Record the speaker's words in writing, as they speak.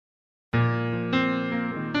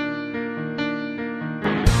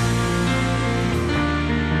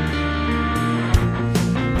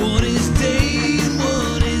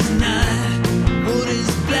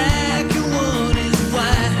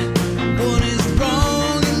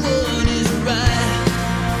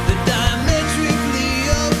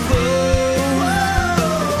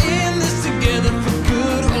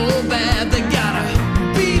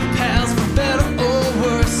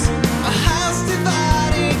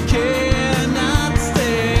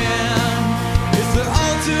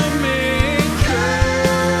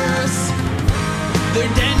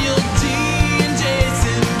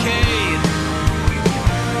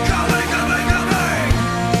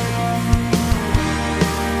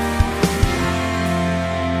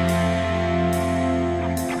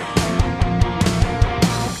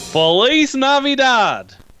Feliz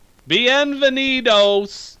Navidad.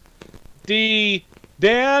 Bienvenidos de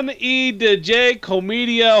Dan y DJ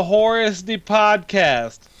Comedia Horace de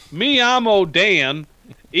Podcast. Me amo Dan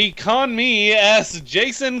y con me es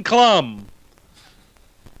Jason Klum.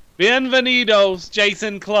 Bienvenidos,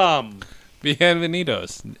 Jason Klum.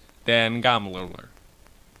 Bienvenidos, Dan Gamler.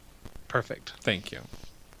 Perfect. Thank you.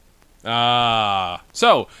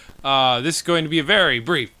 This is going to be a very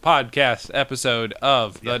brief podcast episode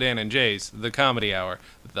of the Dan and Jay's The Comedy Hour,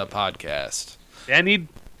 the podcast. Danny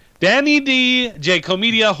D. J.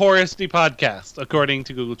 Comedia Horace de Podcast, according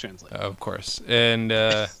to Google Translate. Of course. And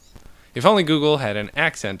if only Google had an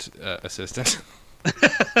accent assistant.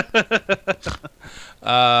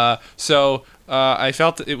 I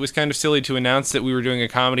felt it was kind of silly to announce that we were doing a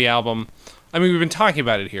comedy album. I mean, we've been talking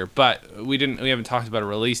about it here, but we haven't talked about a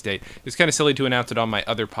release date. It's kind of silly to announce it on my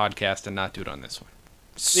other podcast and not do it on this one.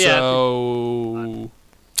 So,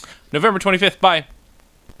 November 25th, bye.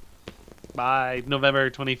 By November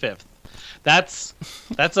 25th. That's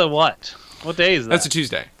a what? What day is that? That's a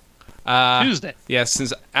Tuesday. Tuesday. Yes,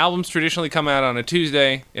 since albums traditionally come out on a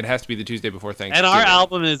Tuesday, it has to be the Tuesday before Thanksgiving. And our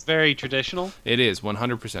album is very traditional. It is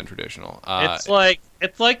 100% traditional. It's like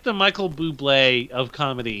the Michael Bublé of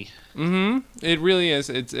comedy. Mm-hmm. It really is.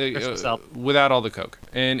 It's without all the coke,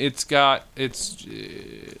 and it's.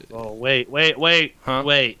 Oh wait. Huh?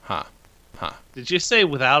 Wait. Huh. Did you say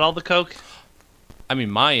without all the coke? I mean,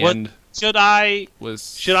 my end Should I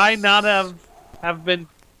was. not have been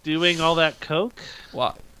doing all that coke?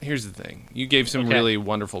 Well, here's the thing. You gave some really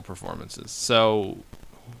wonderful performances. So,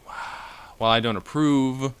 while I don't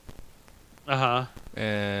approve,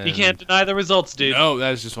 and you can't deny the results, dude. No,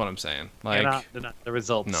 that's just what I'm saying. You cannot deny the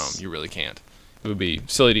results. No, you really can't. It would be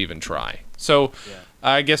silly to even try. So,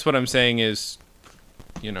 I guess what I'm saying is,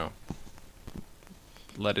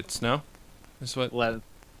 let it snow. Is what?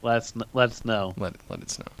 Let's know. Let it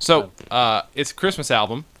snow. So, it's a Christmas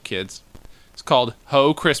album, kids. It's called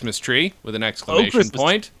Ho Christmas Tree with an exclamation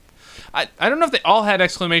point. I don't know if they all had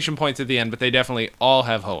exclamation points at the end, but they definitely all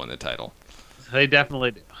have Ho in the title. They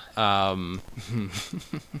definitely do.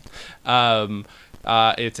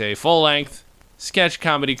 It's a full-length sketch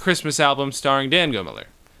comedy Christmas album starring Dan Gomiller,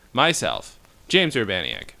 myself, James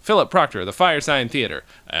Urbaniak, Philip Proctor of the Firesign Theater,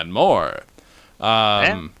 and more.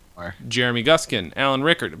 Jeremy Guskin, Alan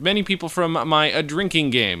Rickard, many people from my A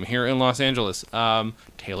Drinking Game here in Los Angeles.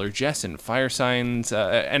 Taylor Jessen, Firesigns,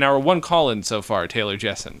 and our one call-in so far, Taylor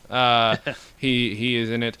Jessen. He is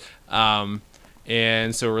in it.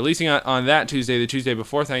 And so we're releasing on that Tuesday, the Tuesday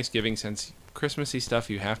before Thanksgiving, since Christmassy stuff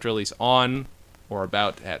you have to release on or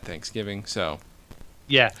about at Thanksgiving. So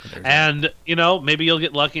and maybe you'll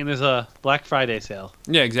get lucky and there's a Black Friday sale.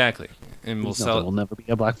 Yeah, exactly. And we'll sell it. There will never be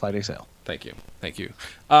a Black Friday sale. Thank you.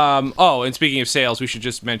 And speaking of sales, we should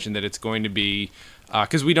just mention that it's going to be,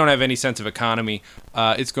 because we don't have any sense of economy,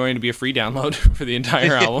 it's going to be a free download for the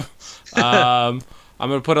entire album. I'm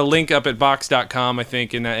going to put a link up at Box.com, I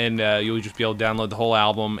think, and you'll just be able to download the whole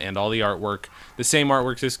album and all the artwork. The same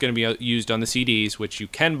artwork that's going to be used on the CDs, which you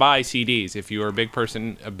can buy CDs if you're if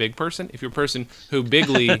you're a person who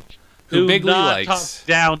bigly likes. Talk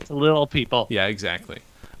down to little people. Yeah, exactly.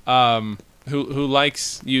 Who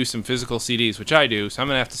likes use some physical CDs, which I do, so I'm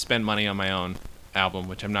going to have to spend money on my own album,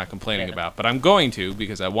 which I'm not complaining about, but I'm going to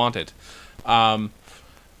because I want it. You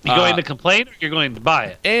going to complain or you're going to buy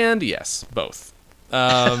it? And yes, both.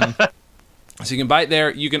 So you can buy it there.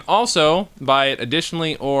 You can also buy it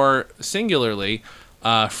additionally or singularly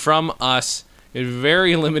from us. A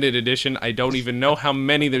very limited edition. I don't even know how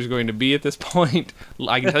many there's going to be at this point.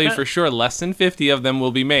 I can tell you for sure less than 50 of them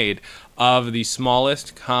will be made of the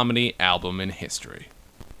smallest comedy album in history.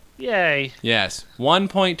 Yay. Yes.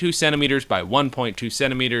 1.2 centimeters by 1.2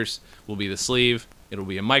 centimeters will be the sleeve. It'll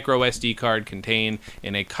be a micro SD card contained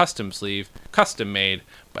in a custom sleeve, custom made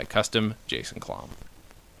by custom Jason Klum.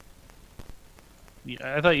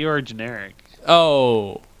 Yeah, I thought you were generic.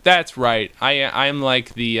 Oh, that's right. I'm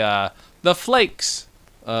like the flakes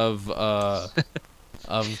of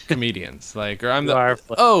comedians. Like, or I'm the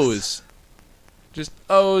O's. Just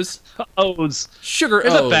O's. O's. Sugar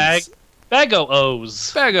There's O's. A bag. Bag o'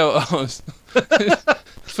 O's. Bag o' O's.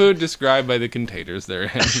 Food described by the containers they're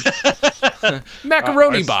in.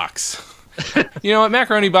 Macaroni box. You know what?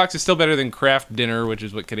 Macaroni box is still better than Kraft dinner, which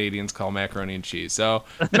is what Canadians call macaroni and cheese. So,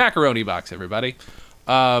 macaroni box, everybody. It's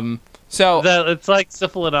like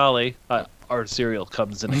Syphil and Ollie. Our cereal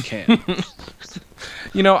comes in a can.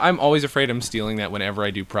 I'm always afraid I'm stealing that whenever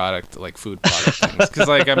I do food product things.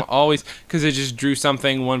 Because, because it just drew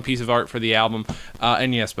one piece of art for the album.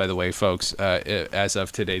 And yes, by the way, folks, as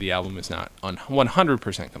of today, the album is not on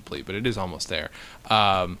 100% complete, but it is almost there.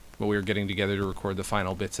 But we were getting together to record the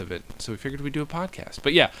final bits of it, so we figured we'd do a podcast.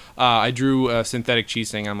 But yeah, I drew a synthetic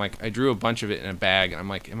cheese thing. I drew a bunch of it in a bag, and I'm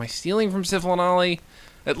like, am I stealing from Syphil and Ollie?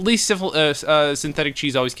 At least synthetic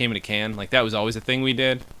cheese always came in a can. That was always a thing we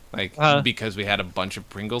did. Because we had a bunch of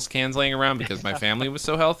Pringles cans laying around because my family was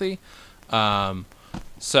so healthy.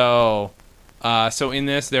 So in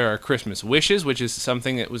this, there are Christmas Wishes, which is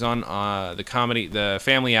something that was on the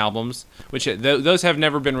family albums, which those have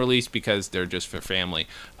never been released because they're just for family.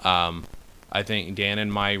 I think Dan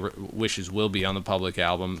and my wishes will be on the public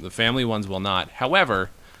album. The family ones will not.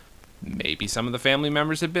 However, maybe some of the family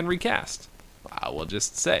members have been recast. I will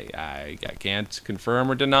just say I can't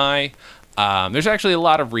confirm or deny. There's actually a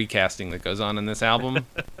lot of recasting that goes on in this album.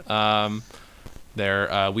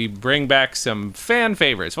 We bring back some fan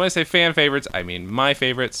favorites. When I say fan favorites, I mean my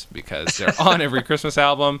favorites because they're on every Christmas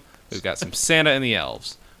album. We've got some Santa and the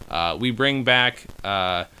Elves. We bring back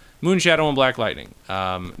Moonshadow and Black Lightning.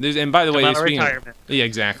 And by the way, yeah,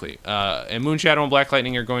 exactly. And Moonshadow and Black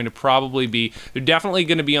Lightning are going to they're definitely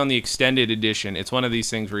going to be on the extended edition. It's one of these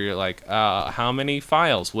things where you're like, how many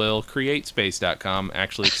files will CreateSpace.com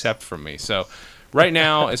actually accept from me? So right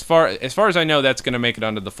now, as far as I know, that's going to make it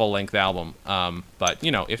onto the full length album. But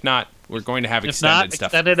if not, we're going to have extended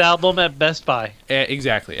stuff. Extended album at Best Buy.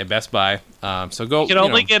 Exactly, at Best Buy. So go. You can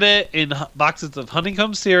only get it in boxes of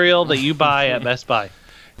honeycomb cereal that you buy at Best Buy.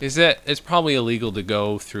 It's probably illegal to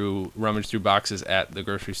go rummage through boxes at the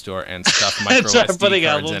grocery store and stuff micro SD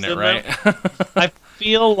cards in it, right? I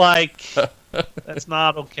feel like that's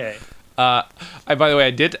not okay. By the way,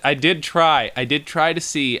 I did try to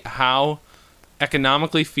see how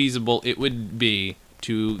economically feasible it would be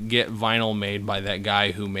to get vinyl made by that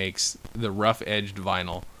guy who makes the rough-edged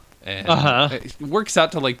vinyl. And it works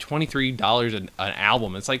out to $23 an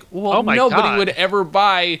album. It's like, well, nobody would ever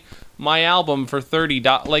buy my album for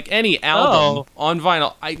 $30. Any album on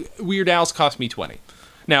vinyl. Weird Al's cost me $20.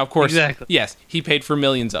 Now, of course, yes, he paid for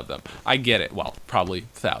millions of them. I get it. Well, probably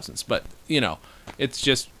thousands, but it's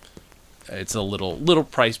a little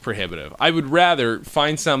price prohibitive. I would rather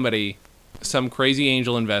find some crazy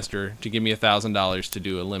angel investor to give me $1,000 to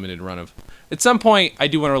do a limited run of. At some point, I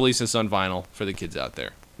do want to release this on vinyl for the kids out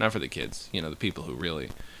there. Not for the kids, the people who really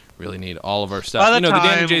need all of our stuff. By the time the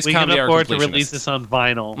Dan and Jay's we can Comedy afford to release this on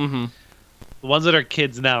vinyl, the ones that are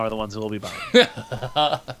kids now are the ones who will be buying.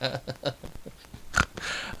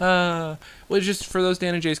 Well, just for those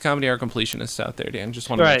Dan and Jay's Comedy Hour completionists out there, Dan, just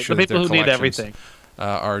want to make sure the that their people who need collections everything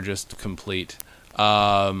are just complete.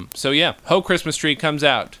 So yeah, Ho Christmas Tree comes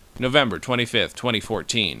out November 25th,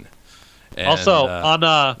 2014. And, also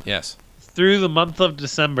on yes, through the month of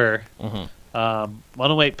December.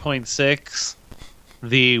 108.6,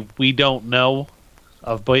 the We Don't Know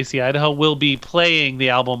of Boise, Idaho, will be playing the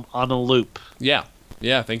album on a loop. Yeah.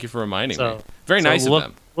 Thank you for reminding me. Very nice of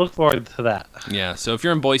them. Look forward to that. Yeah. So if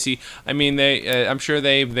you're in Boise, I mean, I'm sure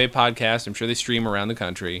they podcast. I'm sure they stream around the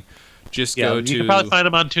country. Just go to. You can probably find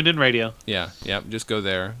them on TuneIn Radio. Yeah. Just go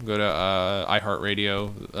there. Go to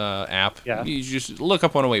iHeartRadio app. Yeah. You just look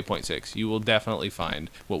up 108.6. You will definitely find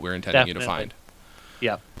what we're intending you to find.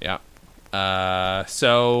 Yeah.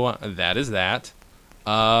 So that is that.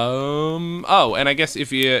 And I guess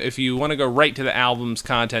if you want to go right to the album's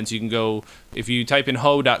contents, you can go, if you type in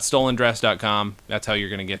ho.stolendress.com, that's how you're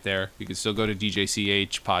going to get there. You can still go to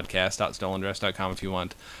djchpodcast.stolendress.com if you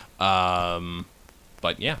want.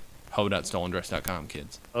 But yeah, ho.stolendress.com,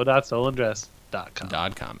 kids.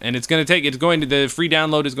 ho.stolendress.com. And the free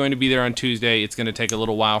download is going to be there on Tuesday. It's going to take a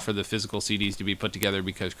little while for the physical CDs to be put together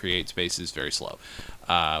because CreateSpace is very slow.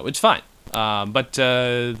 It's fine. But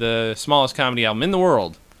the smallest comedy album in the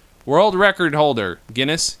world record holder,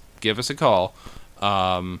 Guinness, give us a call.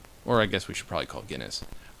 Or I guess we should probably call Guinness.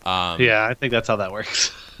 Yeah, I think that's how that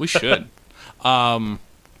works. We should. So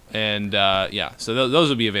those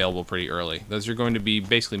will be available pretty early. Those are going to be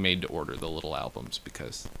basically made to order, the little albums,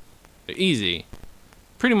 because they're easy.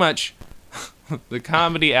 Pretty much the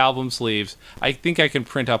comedy album sleeves, I think I can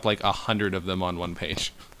print up 100 of them on one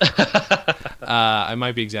page. I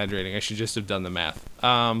might be exaggerating. I should just have done the math.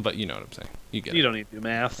 But you know what I'm saying. You get it. You don't need to do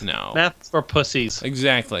math. No. Math's for pussies.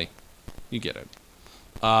 Exactly. You get it.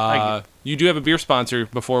 You do have a beer sponsor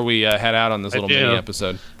before we head out on this little mini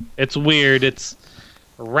episode. It's weird. It's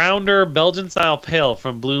Rounder Belgian-style pale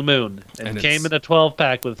from Blue Moon. And came in a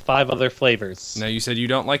 12-pack with 5 other flavors. Now, you said you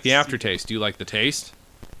don't like the aftertaste. Do you like the taste?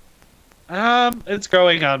 It's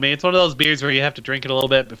growing on me. It's one of those beers where you have to drink it a little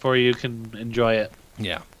bit before you can enjoy it.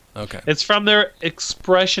 Yeah. Okay. It's from their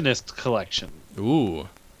Expressionist collection. Ooh.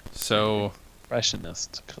 So.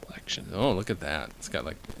 Expressionist collection. Oh, look at that. It's got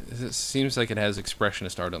like. It seems like it has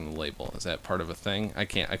expressionist art on the label. Is that part of a thing? I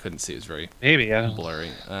couldn't see. It was very Maybe. I don't know.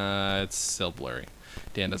 blurry. It's still blurry.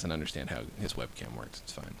 Dan doesn't understand how his webcam works.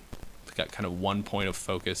 It's fine. It's got kind of one point of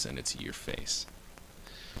focus, and it's your face.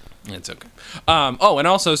 It's okay. Oh, and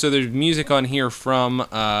also, so there's music on here from,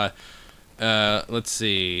 let's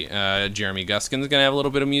see, Jeremy Guskin's going to have a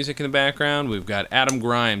little bit of music in the background. We've got Adam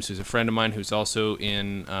Grimes, who's a friend of mine, who's also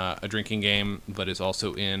in A Drinking Game, but is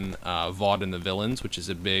also in Vaude and the Villains, which is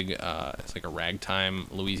a big, it's like a ragtime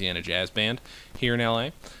Louisiana jazz band here in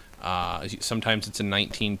L.A. Sometimes it's a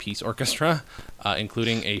 19-piece orchestra,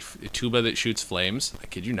 including a tuba that shoots flames. I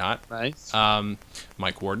kid you not. Nice.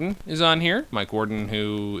 Mike Warden is on here. Mike Warden,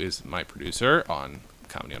 who is my producer on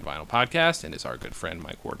Comedy on Vinyl podcast, and is our good friend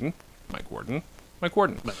Mike Warden. Mike Warden.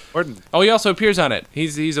 Oh, he also appears on it.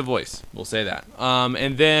 He's a voice. We'll say that.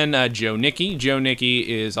 And then Joe Nickey. Joe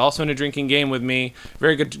Nickey is also in A Drinking Game with me.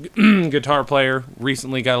 Very good guitar player.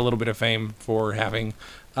 Recently got a little bit of fame for having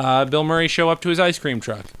Bill Murray show up to his ice cream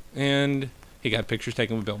truck. And he got pictures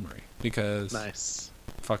taken with Bill Murray because Nice.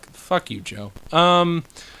 Fuck you, Joe.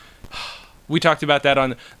 We talked about that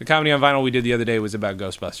on the Comedy on Vinyl we did the other day was about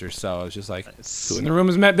Ghostbusters. So I was just like, Nice. who in the room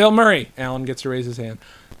has met Bill Murray? Alan gets to raise his hand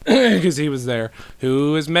because he was there.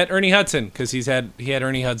 Who has met Ernie Hudson? Because he had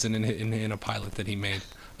Ernie Hudson in a pilot that he made.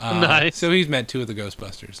 Nice. So he's met two of the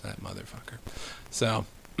Ghostbusters. That motherfucker. So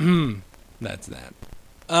that's that.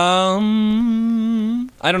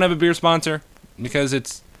 I don't have a beer sponsor because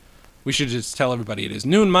we should just tell everybody it is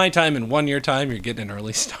noon my time and 1 your time. You're getting an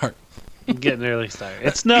early start. Getting early start.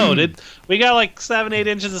 It snowed. We got like 7-8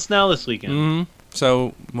 inches of snow this weekend. Mm-hmm.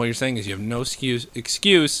 So what you're saying is you have no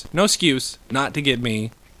excuse not to get me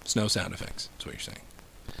snow sound effects. That's what you're saying.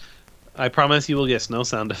 I promise you will get snow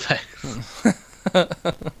sound effects.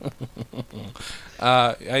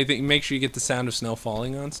 I think make sure you get the sound of snow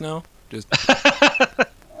falling on snow. Just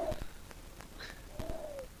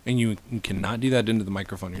and you cannot do that into the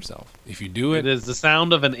microphone yourself. If you do It is the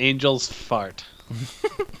sound of an angel's fart.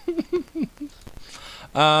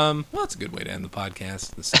 Well, that's a good way to end the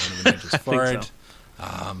podcast. The sound of an angel's fart.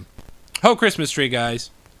 So. Ho Christmas Tree, guys.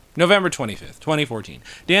 November 25th, 2014.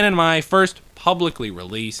 Dan and my first publicly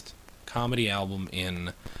released comedy album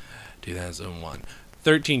in 2001.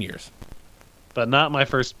 13 years. But not my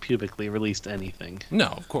first publicly released anything. No,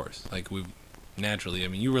 of course. Like we've naturally, I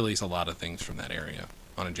mean, you release a lot of things from that area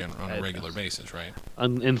on a regular basis, right?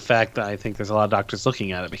 In fact, I think there's a lot of doctors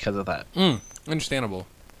looking at it because of that. Understandable.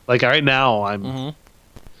 Like right now, I'm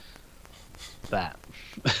that.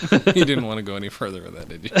 You didn't want to go any further with that,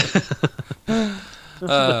 did you? That's what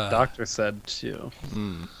the doctor said too.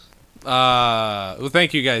 Well,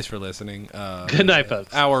 thank you guys for listening. Good night,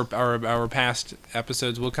 folks. Our past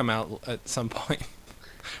episodes will come out at some point.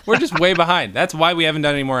 We're just way behind. That's why we haven't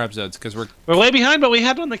done any more episodes because we're way behind. But we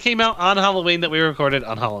had one that came out on Halloween that we recorded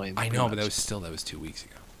on Halloween. I know, but that was 2 weeks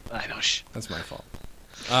ago. I know. That's my fault.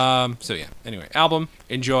 So yeah. Anyway, album.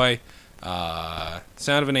 Enjoy.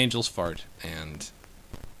 Sound of an Angel's Fart, and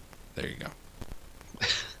there you go.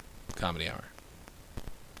 Comedy Hour.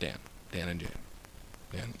 Dan and Jay.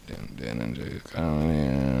 Dan and Jay. Comedy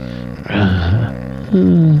Hour.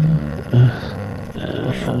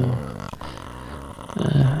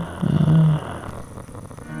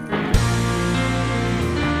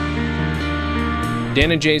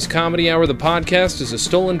 Dan and Jay's Comedy Hour, the podcast, is a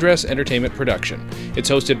Stolen Dress Entertainment production. It's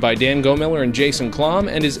hosted by Dan Gomiller and Jason Klom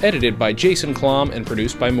and is edited by Jason Klom and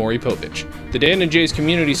produced by Maury Povich. The Dan and Jay's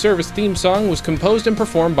Community Service theme song was composed and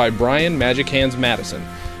performed by Brian Magic Hands Madison.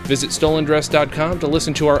 Visit stolendress.com to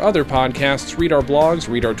listen to our other podcasts, read our blogs,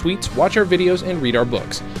 read our tweets, watch our videos, and read our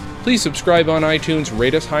books. Please subscribe on iTunes,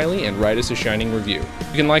 rate us highly, and write us a shining review.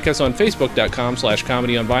 You can like us on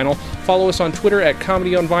facebook.com/comedyonvinyl, follow us on Twitter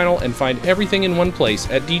 @comedyonvinyl, and find everything in one place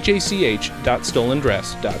at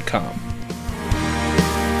djch.stolendress.com.